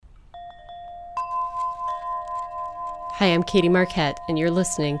Hi, I'm Katie Marquette, and you're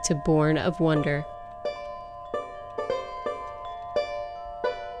listening to Born of Wonder.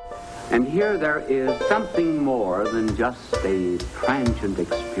 And here there is something more than just a transient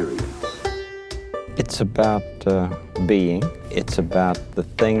experience. It's about being. It's about the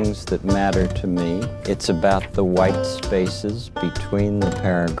things that matter to me. It's about the white spaces between the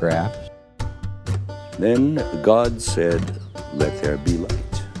paragraphs. Then God said, "Let there be light."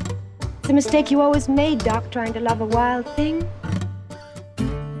 It's a mistake you always made, Doc, trying to love a wild thing.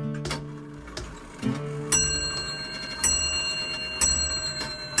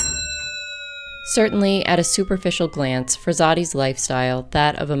 Certainly, at a superficial glance, Frazzati's lifestyle,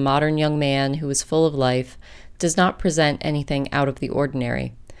 that of a modern young man who is full of life, does not present anything out of the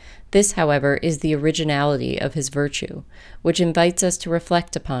ordinary. This, however, is the originality of his virtue, which invites us to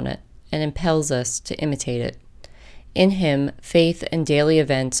reflect upon it and impels us to imitate it. In him, faith and daily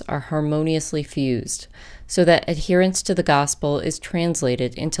events are harmoniously fused, so that adherence to the gospel is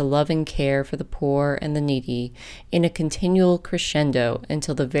translated into loving care for the poor and the needy in a continual crescendo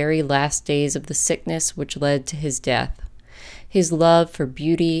until the very last days of the sickness which led to his death. His love for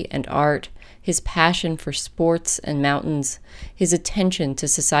beauty and art, his passion for sports and mountains, his attention to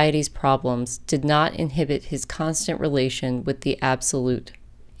society's problems did not inhibit his constant relation with the Absolute.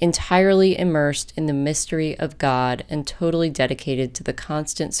 Entirely immersed in the mystery of God and totally dedicated to the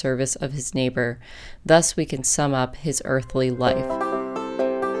constant service of his neighbor, thus we can sum up his earthly life.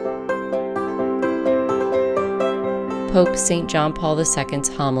 Pope St. John Paul II's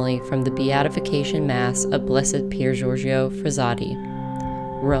homily from the Beatification Mass of Blessed Pier Giorgio Frazzati,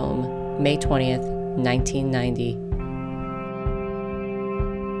 Rome, May 20th, 1990.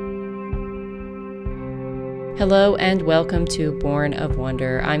 Hello and welcome to Born of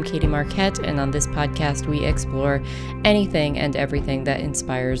Wonder. I'm Katie Marquette, and on this podcast we explore anything and everything that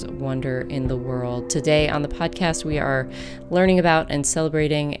inspires wonder in the world. Today on the podcast we are learning about and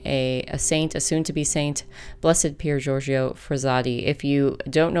celebrating a saint, a soon-to-be saint, Blessed Pier Giorgio Frazzati. If you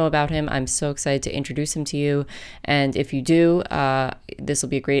don't know about him, I'm so excited to introduce him to you, and if you do, this will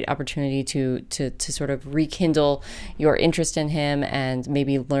be a great opportunity to sort of rekindle your interest in him and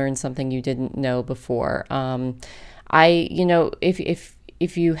maybe learn something you didn't know before.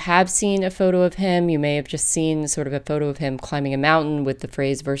 If you have seen a photo of him, you may have just seen sort of a photo of him climbing a mountain with the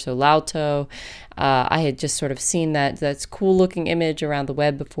phrase verso l'alto. I had just sort of seen that's cool looking image around the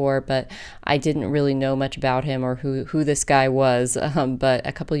web before, but I didn't really know much about him or who this guy was. But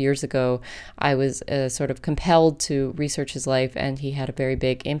a couple years ago, I was sort of compelled to research his life, and he had a very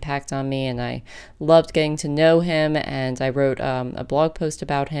big impact on me, and I loved getting to know him, and I wrote a blog post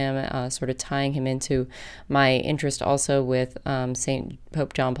about him, sort of tying him into my interest also with St.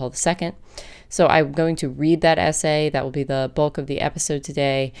 Pope John Paul II. So I'm going to read that essay. That will be the bulk of the episode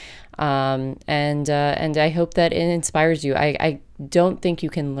today, and I hope that it inspires you. I don't think you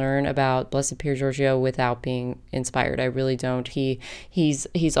can learn about Blessed Pier Giorgio without being inspired. I really don't.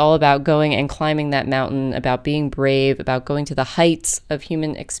 He's all about going and climbing that mountain, about being brave, about going to the heights of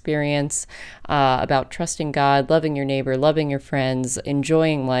human experience, about trusting God, loving your neighbor, loving your friends,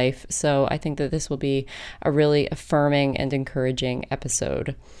 enjoying life. So I think that this will be a really affirming and encouraging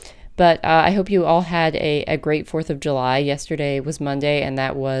episode. But I hope you all had a great 4th of July. Yesterday was Monday, and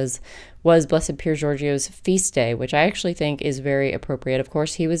that was Blessed Pier Giorgio's feast day, which I actually think is very appropriate. Of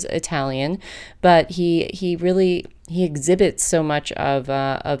course, he was Italian, but he exhibits so much of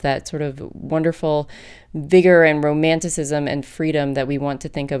that sort of wonderful vigor and romanticism and freedom that we want to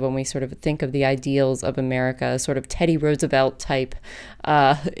think of when we sort of think of the ideals of America, sort of Teddy Roosevelt type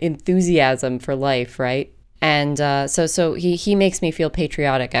enthusiasm for life, right? And so he makes me feel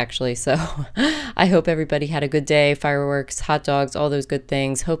patriotic, actually. So I hope everybody had a good day, fireworks, hot dogs, all those good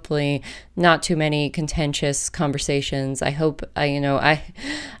things. Hopefully not too many contentious conversations. I hope, I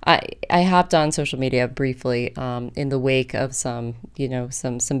hopped on social media briefly in the wake of some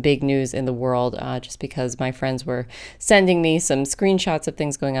big news in the world, just because my friends were sending me some screenshots of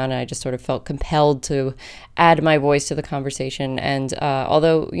things going on, and I just sort of felt compelled to add my voice to the conversation. And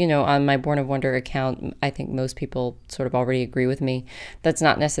although, on my Born of Wonder account, I think most people sort of already agree with me, that's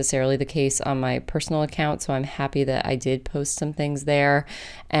not necessarily the case on my personal account. So I'm happy that I did post some things there,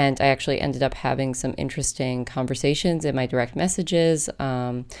 and I actually ended up having some interesting conversations in my direct messages.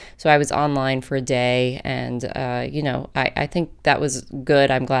 So I was online for a day, and I think that was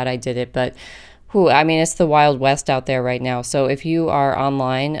good. I'm glad I did it, but I mean, it's the Wild West out there right now. So if you are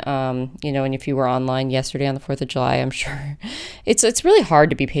online, and if you were online yesterday on the 4th of July, I'm sure it's really hard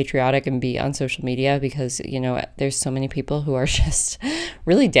to be patriotic and be on social media because, there's so many people who are just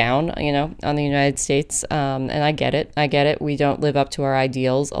really down, on the United States. And I get it. We don't live up to our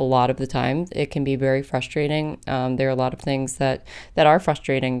ideals a lot of the time. It can be very frustrating. There are a lot of things that are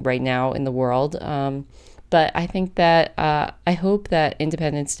frustrating right now in the world. But I think that I hope that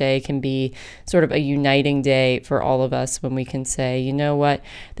Independence Day can be sort of a uniting day for all of us when we can say, you know what,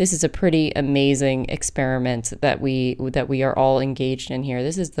 this is a pretty amazing experiment that we are all engaged in here.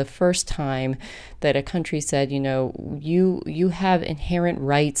 This is the first time that a country said, you have inherent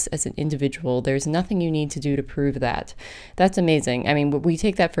rights as an individual. There's nothing you need to do to prove that. That's amazing. I mean, we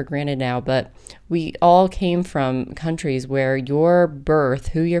take that for granted now, but we all came from countries where your birth,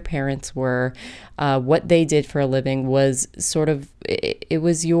 who your parents were, what they did for a living was sort of, it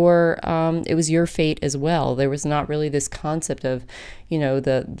was your fate as well. There was not really this concept of,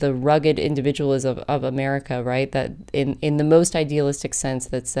 the rugged individualism of America, right? That in the most idealistic sense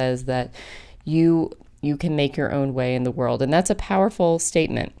that says that you can make your own way in the world. And that's a powerful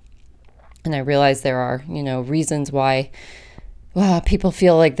statement. And I realize there are, reasons why people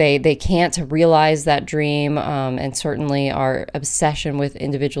feel like they can't realize that dream, and certainly our obsession with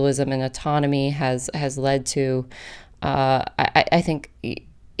individualism and autonomy has led to, I think,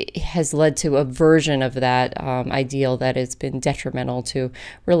 it has led to a version of that ideal that has been detrimental to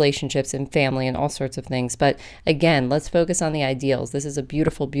relationships and family and all sorts of things. But again, let's focus on the ideals. This is a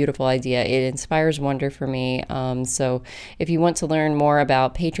beautiful, beautiful idea. It inspires wonder for me. So if you want to learn more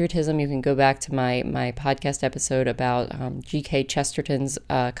about patriotism, you can go back to my podcast episode about G.K. Chesterton's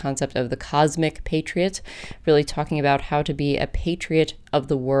concept of the cosmic patriot, really talking about how to be a patriot of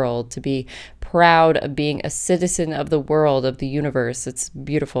the world, to be proud of being a citizen of the world, of the universe. It's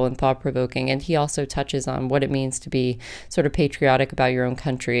beautiful and thought-provoking. And he also touches on what it means to be sort of patriotic about your own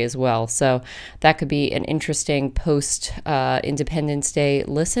country as well. So that could be an interesting post-Independence Day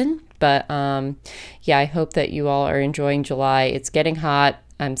listen. But I hope that you all are enjoying July. It's getting hot.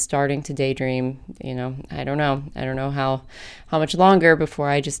 I'm starting to daydream. I don't know how much longer before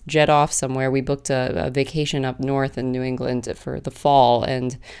I just jet off somewhere. We booked a vacation up north in New England for the fall,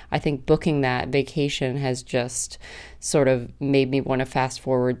 and I think booking that vacation has just sort of made me want to fast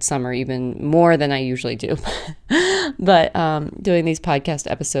forward summer even more than I usually do. But doing these podcast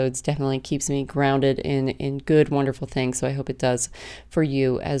episodes definitely keeps me grounded in good, wonderful things. So I hope it does for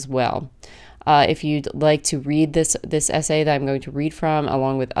you as well. If you'd like to read this essay that I'm going to read from,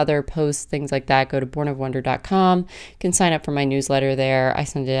 along with other posts, things like that, go to bornofwonder.com. You can sign up for my newsletter there. I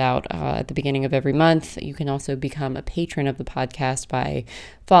send it out at the beginning of every month. You can also become a patron of the podcast by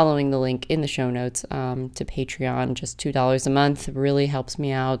following the link in the show notes to Patreon. Just $2 a month really helps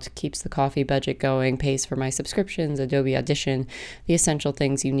me out, keeps the coffee budget going, pays for my subscriptions, Adobe Audition, the essential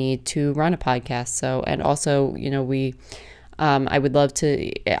things you need to run a podcast. So, and also, I would love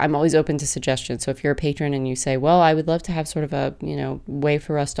to, I'm always open to suggestions. So if you're a patron and you say, well, I would love to have sort of a, way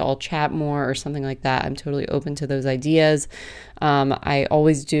for us to all chat more or something like that, I'm totally open to those ideas. I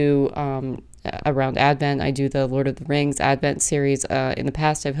always do, around Advent, I do the Lord of the Rings Advent series. In the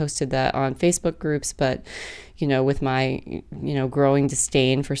past, I've hosted that on Facebook groups, but with my, growing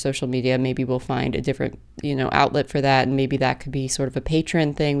disdain for social media, maybe we'll find a different, outlet for that. And maybe that could be sort of a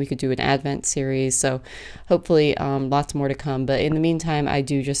patron thing. We could do an Advent series. So hopefully lots more to come. But in the meantime, I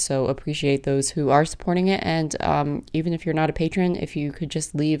do just so appreciate those who are supporting it. And even if you're not a patron, if you could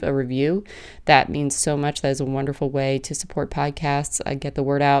just leave a review, that means so much. That is a wonderful way to support podcasts. I get the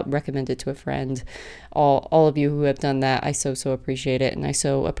word out, recommend it to a friend. All of you who have done that, I so appreciate it. And I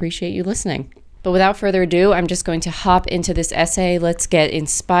so appreciate you listening. But without further ado, I'm just going to hop into this essay. Let's get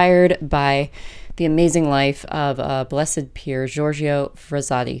inspired by the amazing life of blessed Pier Giorgio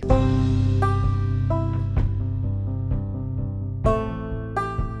Frassati.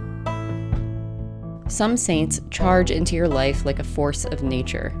 Some saints charge into your life like a force of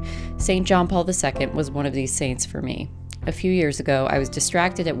nature. St. John Paul II was one of these saints for me. A few years ago, I was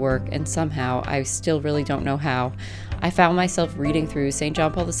distracted at work, and somehow, I still really don't know how, I found myself reading through St.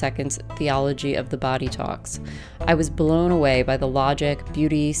 John Paul II's Theology of the Body Talks. I was blown away by the logic,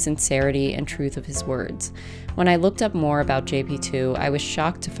 beauty, sincerity, and truth of his words. When I looked up more about JP2, I was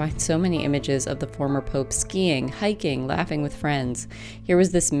shocked to find so many images of the former Pope skiing, hiking, laughing with friends. Here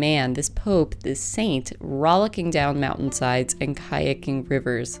was this man, this Pope, this saint, rollicking down mountainsides and kayaking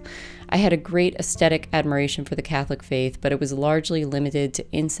rivers. I had a great aesthetic admiration for the Catholic faith, but it was largely limited to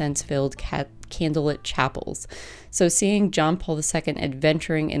incense-filled candlelit chapels. So seeing John Paul II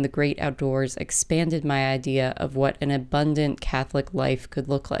adventuring in the great outdoors expanded my idea of what an abundant Catholic life could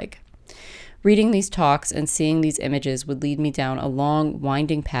look like. Reading these talks and seeing these images would lead me down a long,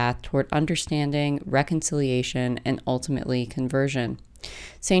 winding path toward understanding, reconciliation, and ultimately conversion.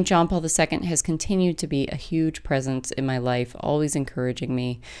 St. John Paul II has continued to be a huge presence in my life, always encouraging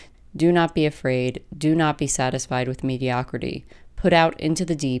me, do not be afraid, do not be satisfied with mediocrity, put out into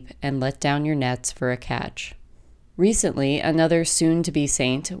the deep and let down your nets for a catch. Recently, another soon-to-be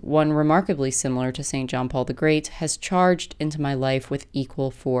saint, one remarkably similar to St. John Paul the Great, has charged into my life with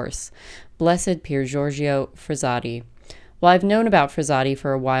equal force. Blessed Pier Giorgio Frassati. While I've known about Frassati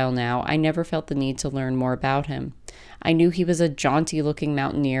for a while now, I never felt the need to learn more about him. I knew he was a jaunty-looking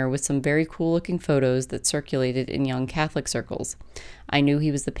mountaineer with some very cool-looking photos that circulated in young Catholic circles. I knew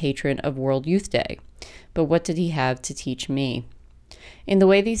he was the patron of World Youth Day. But what did he have to teach me? In the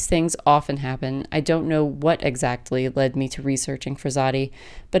way these things often happen, I don't know what exactly led me to researching Frassati,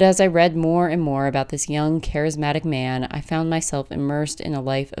 but as I read more and more about this young, charismatic man, I found myself immersed in a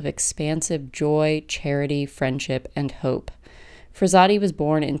life of expansive joy, charity, friendship, and hope. Frassati was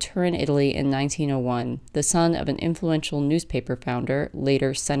born in Turin, Italy in 1901, the son of an influential newspaper founder,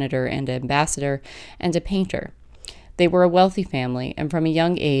 later senator and ambassador, and a painter. They were a wealthy family, and from a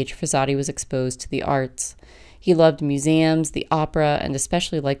young age, Frassati was exposed to the arts. He loved museums, the opera, and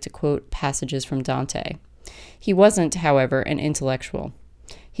especially liked to quote passages from Dante. He wasn't, however, an intellectual.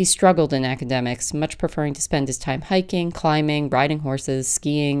 He struggled in academics, much preferring to spend his time hiking, climbing, riding horses,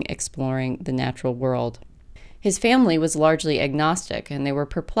 skiing, exploring the natural world. His family was largely agnostic, and they were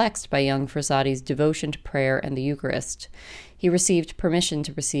perplexed by young Frassati's devotion to prayer and the Eucharist. He received permission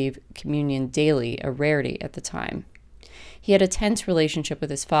to receive communion daily, a rarity at the time. He had a tense relationship with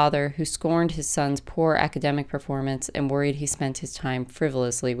his father, who scorned his son's poor academic performance and worried he spent his time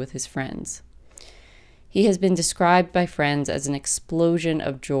frivolously with his friends. He has been described by friends as an explosion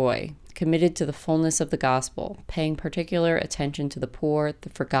of joy, committed to the fullness of the gospel, paying particular attention to the poor,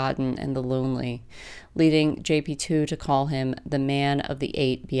 the forgotten, and the lonely, leading JP2 to call him the man of the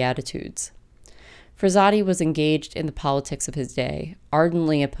 8 Beatitudes. Frassati was engaged in the politics of his day,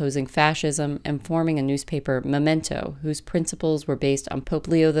 ardently opposing fascism and forming a newspaper, Memento, whose principles were based on Pope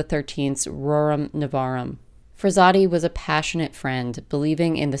Leo XIII's Rerum Novarum. Frassati was a passionate friend,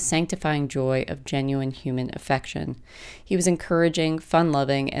 believing in the sanctifying joy of genuine human affection. He was encouraging,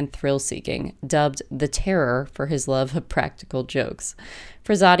 fun-loving, and thrill-seeking, dubbed the Terror for his love of practical jokes.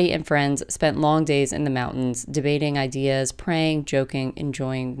 Frassati and friends spent long days in the mountains, debating ideas, praying, joking,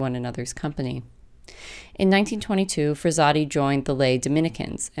 enjoying one another's company. In 1922, Frassati joined the lay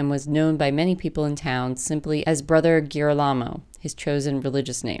Dominicans and was known by many people in town simply as Brother Girolamo, his chosen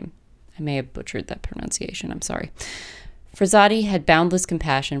religious name. I may have butchered that pronunciation, I'm sorry. Frassati had boundless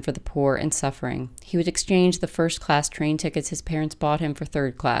compassion for the poor and suffering. He would exchange the first-class train tickets his parents bought him for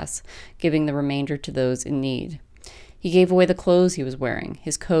third class, giving the remainder to those in need. He gave away the clothes he was wearing,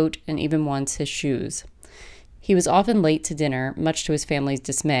 his coat, and even once his shoes. He was often late to dinner, much to his family's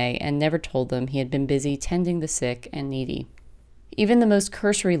dismay, and never told them he had been busy tending the sick and needy. Even the most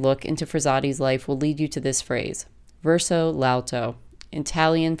cursory look into Frassati's life will lead you to this phrase, verso l'alto,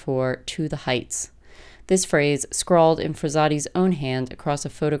 Italian for to the heights. This phrase, scrawled in Frassati's own hand across a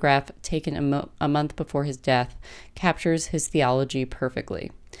photograph taken a month before his death, captures his theology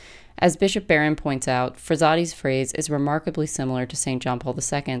perfectly. As Bishop Barron points out, Frassati's phrase is remarkably similar to St. John Paul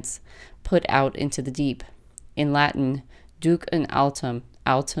II's, put out into the deep. In Latin, duc in altum,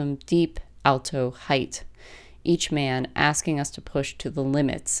 altum, deep, alto, height. Each man asking us to push to the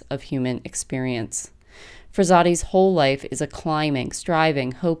limits of human experience. Frassati's whole life is a climbing,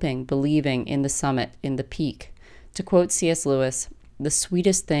 striving, hoping, believing in the summit, in the peak. To quote C.S. Lewis, the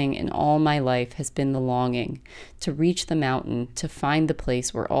sweetest thing in all my life has been the longing, to reach the mountain, to find the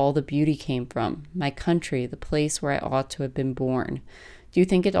place where all the beauty came from, my country, the place where I ought to have been born. Do you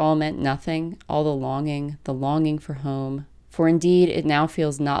think it all meant nothing, all the longing for home? For indeed it now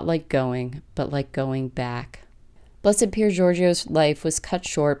feels not like going, but like going back. Blessed Pier Giorgio's life was cut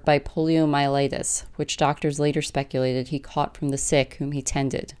short by poliomyelitis, which doctors later speculated he caught from the sick whom he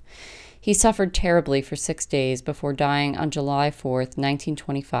tended. He suffered terribly for 6 days before dying on July 4th,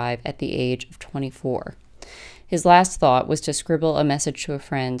 1925, at the age of 24. His last thought was to scribble a message to a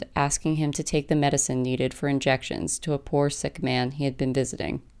friend asking him to take the medicine needed for injections to a poor sick man he had been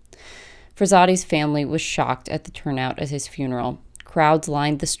visiting. Frassati's family was shocked at the turnout at his funeral. Crowds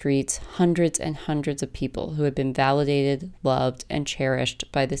lined the streets, hundreds and hundreds of people who had been validated, loved, and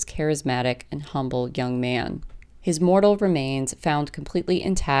cherished by this charismatic and humble young man. His mortal remains, found completely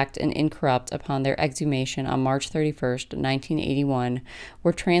intact and incorrupt upon their exhumation on March 31st, 1981,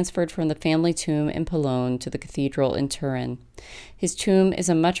 were transferred from the family tomb in Polone to the cathedral in Turin. His tomb is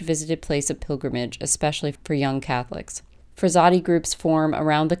a much-visited place of pilgrimage, especially for young Catholics. Frazzati groups form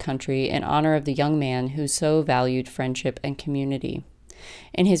around the country in honor of the young man who so valued friendship and community.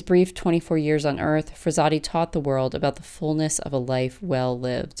 In his brief 24 years on Earth, Frazzati taught the world about the fullness of a life well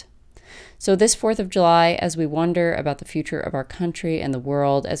lived. So this 4th of July, as we wonder about the future of our country and the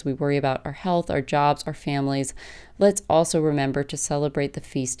world, as we worry about our health, our jobs, our families, let's also remember to celebrate the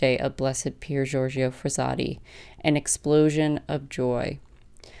feast day of Blessed Pier Giorgio Frazzati, an explosion of joy.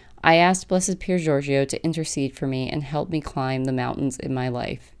 I asked Blessed Pier Giorgio to intercede for me and help me climb the mountains in my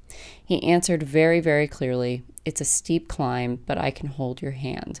life. He answered very, very clearly, "It's a steep climb, but I can hold your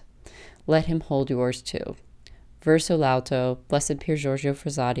hand." Let him hold yours too. Verso Lauto, Blessed Pier Giorgio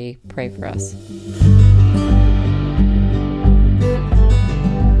Frazzati, pray for us.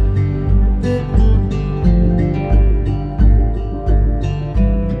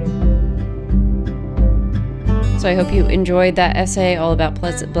 So I hope you enjoyed that essay all about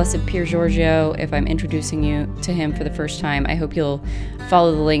Blessed Pier Giorgio. If I'm introducing you to him for the first time, I hope you'll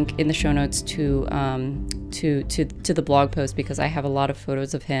follow the link in the show notes to the blog post, because I have a lot of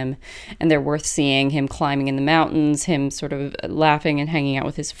photos of him and they're worth seeing. Him climbing in the mountains, him sort of laughing and hanging out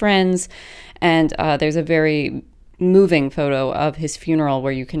with his friends. And there's a very moving photo of his funeral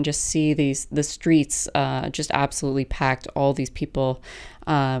where you can just see the streets just absolutely packed, all these people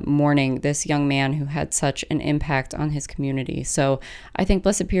mourning this young man who had such an impact on his community. So I think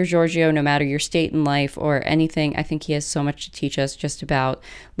Blessed Pier Giorgio, no matter your state in life or anything, I think he has so much to teach us just about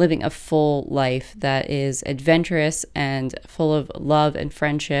living a full life that is adventurous and full of love and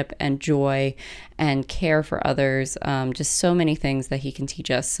friendship and joy and care for others. Just so many things that he can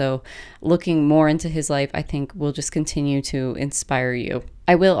teach us. So looking more into his life, I think will just continue to inspire you.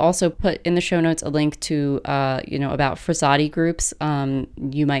 I will also put in the show notes a link to, about Frazzati groups.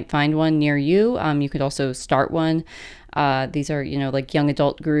 You might find one near you. You could also start one. These are, like young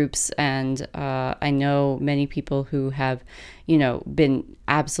adult groups. And I know many people who have, been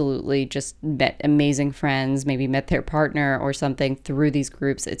absolutely just met amazing friends, maybe met their partner or something through these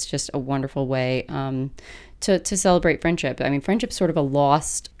groups. It's just a wonderful way to celebrate friendship. I mean, friendship's sort of a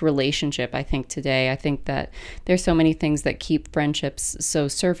lost relationship, I think, today. I think that there's so many things that keep friendships so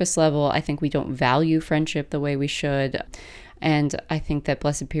surface level. I think we don't value friendship the way we should. And I think that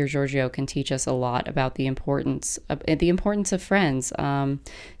Blessed Pier Giorgio can teach us a lot about the importance of friends.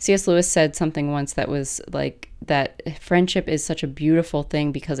 C.S. Lewis said something once that was like that friendship is such a beautiful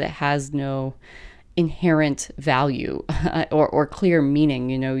thing because it has no inherent value or clear meaning.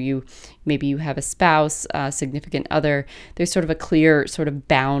 Maybe you have a spouse, a significant other. There's sort of a clear sort of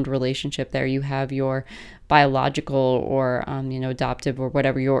bound relationship there. You have your biological or adoptive or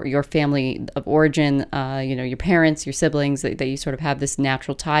whatever your family of origin, your parents, your siblings that you sort of have this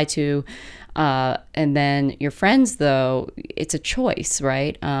natural tie to. And then your friends, though, it's a choice,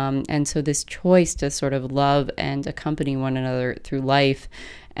 right? And so this choice to sort of love and accompany one another through life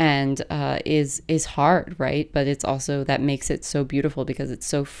and is hard, right? But it's also that makes it so beautiful because it's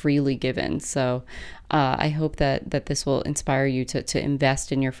so freely given. So I hope that this will inspire you to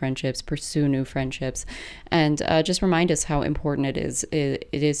invest in your friendships, pursue new friendships, and just remind us how important it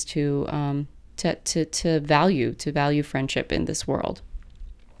is to value friendship in this world.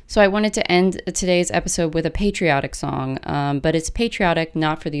 So I wanted to end today's episode with a patriotic song, but it's patriotic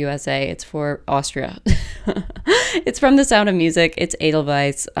not for the USA, it's for Austria. It's from The Sound of Music. It's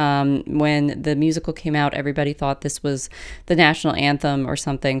Edelweiss. When the musical came out, everybody thought this was the national anthem or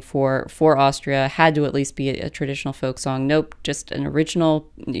something for Austria. Had to at least be a traditional folk song. Nope, just an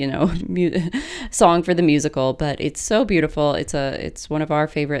original, song for the musical. But it's so beautiful. It's one of our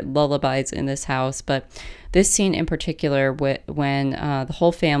favorite lullabies in this house. But this scene in particular, when the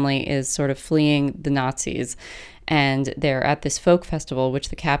whole family is sort of fleeing the Nazis, and they're at this folk festival, which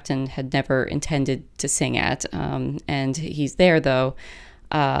the captain had never intended to sing at. And he's there, though,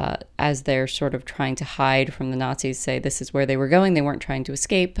 as they're sort of trying to hide from the Nazis, say this is where they were going. They weren't trying to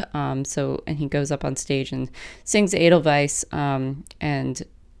escape. And he goes up on stage and sings Edelweiss, and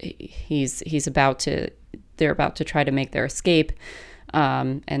they're about to try to make their escape.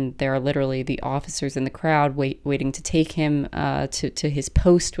 And there are literally the officers in the crowd waiting to take him to his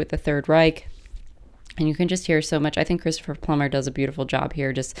post with the Third Reich. And you can just hear so much. I think Christopher Plummer does a beautiful job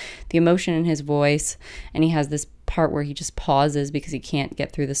here, just the emotion in his voice. And he has this part where he just pauses because he can't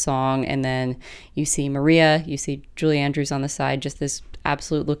get through the song. And then you see Maria, you see Julie Andrews on the side, just this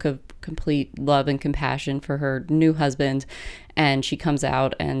absolute look of complete love and compassion for her new husband. and she comes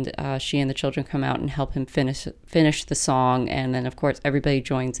out, and she and the children come out and help him finish the song, and then of course everybody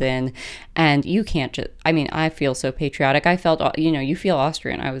joins in, and you can't just, I mean, I feel so patriotic. I felt, you feel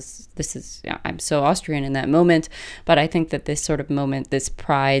Austrian. I'm so Austrian in that moment, but I think that this sort of moment, this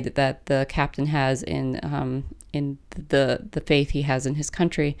pride that the captain has in the faith he has in his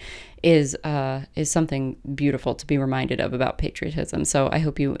country is something beautiful to be reminded of about patriotism. So I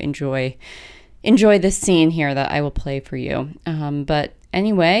hope you enjoy this scene here that I will play for you. But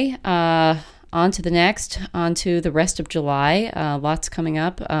anyway, on to the rest of July. Lots coming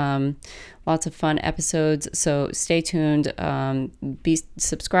up. Lots of fun episodes. So stay tuned.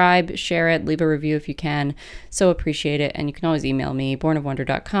 Subscribe, share it, leave a review if you can. So appreciate it. And you can always email me,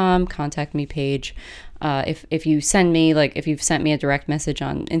 bornofwonder.com, contact me page. If you send me, if you've sent me a direct message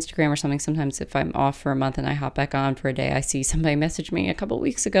on Instagram or something, sometimes if I'm off for a month and I hop back on for a day, I see somebody message me a couple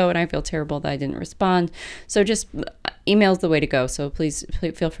weeks ago and I feel terrible that I didn't respond. So just email's the way to go. So please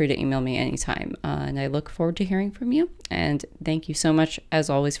feel free to email me anytime. And I look forward to hearing from you. And thank you so much, as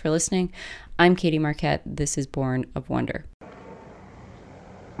always, for listening. I'm Katie Marquette. This is Born of Wonder.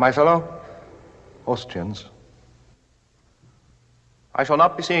 My fellow Austrians, I shall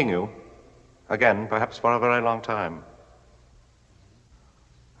not be seeing you again, perhaps for a very long time.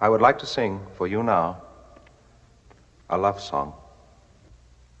 I would like to sing for you now a love song.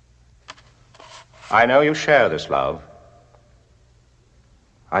 I know you share this love.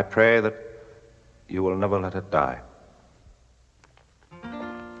 I pray that you will never let it die.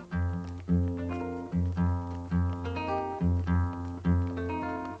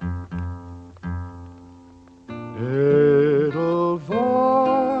 Edelweiss,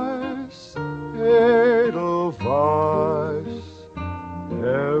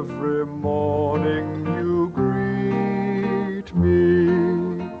 every morning you greet me,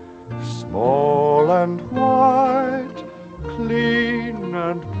 small and white, clean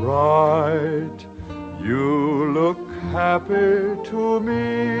and bright, you look happy to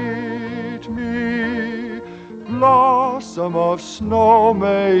meet me. Blossom of snow,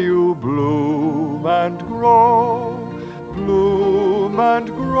 may you bloom and grow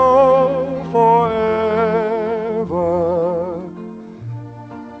forever.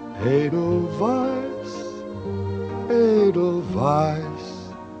 Edelweiss, Edelweiss,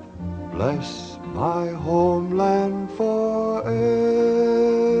 bless my homeland forever.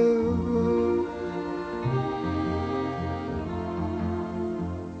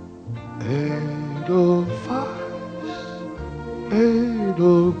 Edelweiss,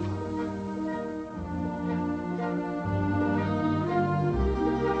 Edelweiss.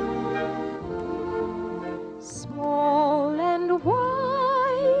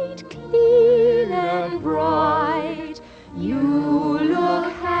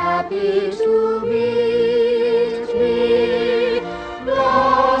 Happy to meet me.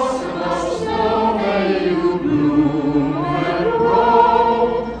 Blossom of snow, may you bloom and grow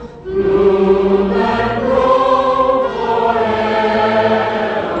forever. Edelweiss, Edelweiss, bless my homeland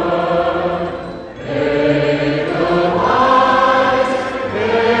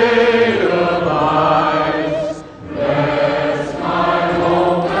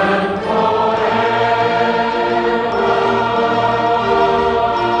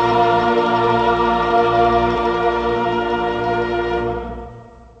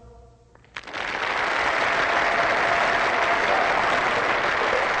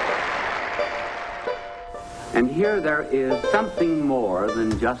And here there is something more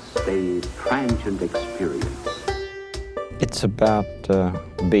than just a transient experience. It's about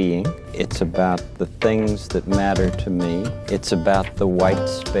being. It's about the things that matter to me. It's about the white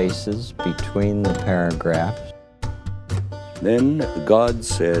spaces between the paragraphs. Then God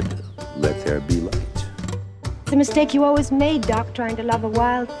said, let there be light. It's a mistake you always made, Doc, trying to love a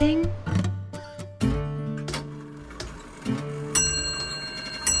wild thing.